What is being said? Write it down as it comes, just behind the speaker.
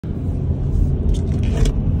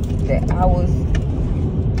that I was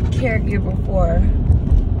caregiver for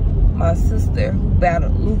my sister who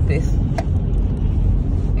battled lupus,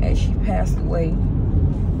 and she passed away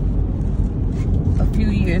a few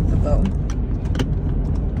years ago.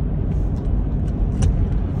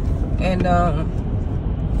 And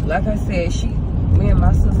like I said, me and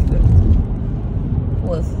my sister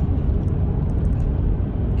was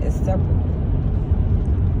inseparable.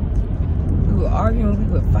 We would argue and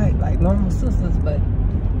we would fight like normal sisters, but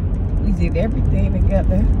we did everything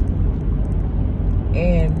together.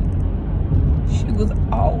 And she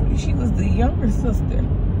was the younger sister.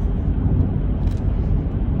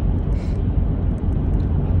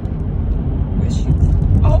 But she was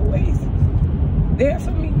always there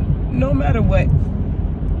for me, no matter what.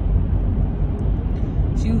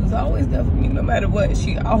 She was always there for me, no matter what.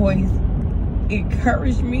 She always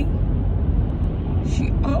encouraged me.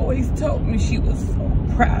 She always told me she was so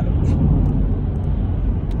proud of me.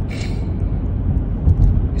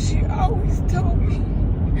 She always told me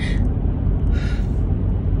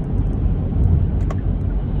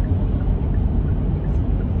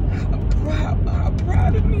how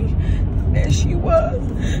proud of me that she was.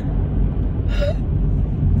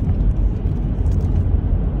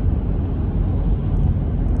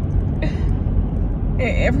 And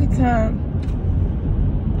every time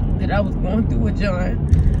that I was going through with John,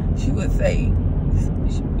 she would say,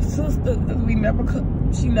 "Sister,"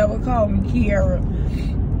 because she never called me Kiara.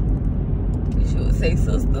 She would say,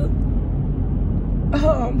 "Sister,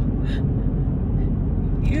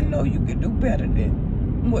 you know you can do better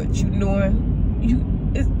than what you're doing.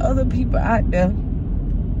 It's other people out there."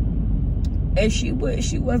 And she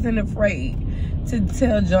wasn't afraid to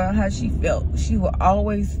tell John how she felt. She would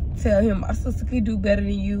always tell him, "My sister can do better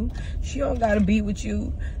than you. She don't gotta be with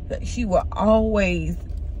you." She would always,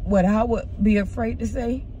 what I would be afraid to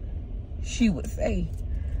say, she would say.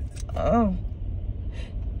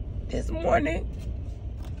 This morning,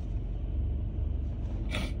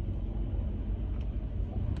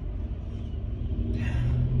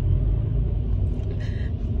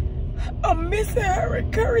 I'm missing her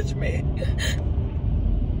encouragement.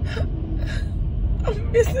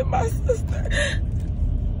 I'm missing my sister.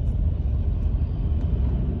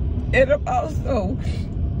 And I'm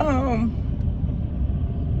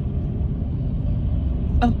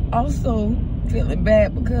also feeling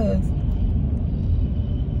bad because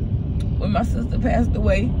when my sister passed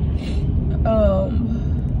away,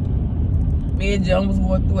 me and John was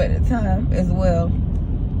going through at the time as well.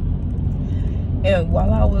 And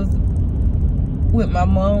while I was with my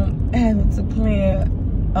mom, having to plan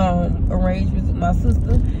arrangements with my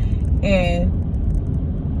sister, and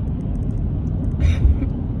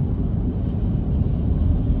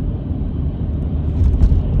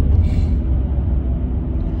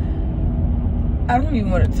I don't even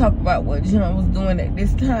want to talk about what John was doing at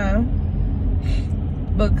this time,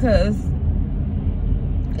 because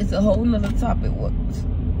it's a whole nother topic, a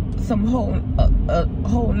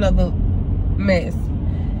whole nother mess.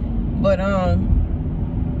 But I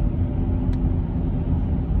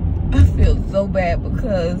feel so bad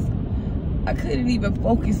because I couldn't even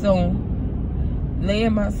focus on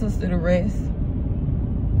laying my sister to rest.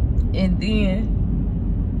 And then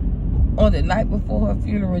on the night before her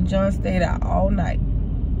funeral, John stayed out all night.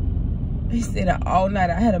 He stayed out all night.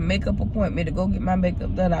 I had a makeup appointment to go get my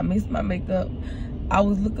makeup done. I missed my makeup. I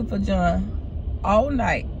was looking for John all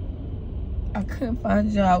night. I couldn't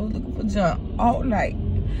find John. I was looking for John all night.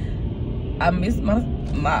 I missed my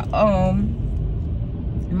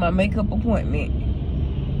makeup appointment,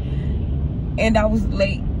 and I was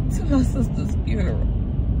late to my sister's funeral.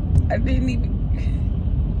 I didn't even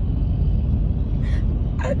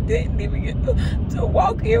get to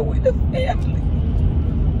walk in with the family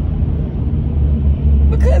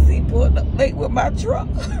because he pulled up late with my truck.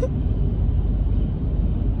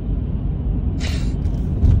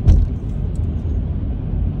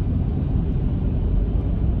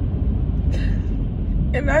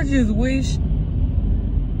 And I just wish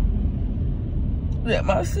that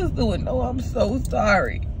my sister would know I'm so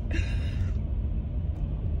sorry.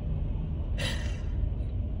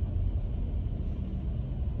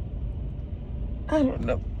 I don't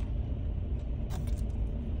know.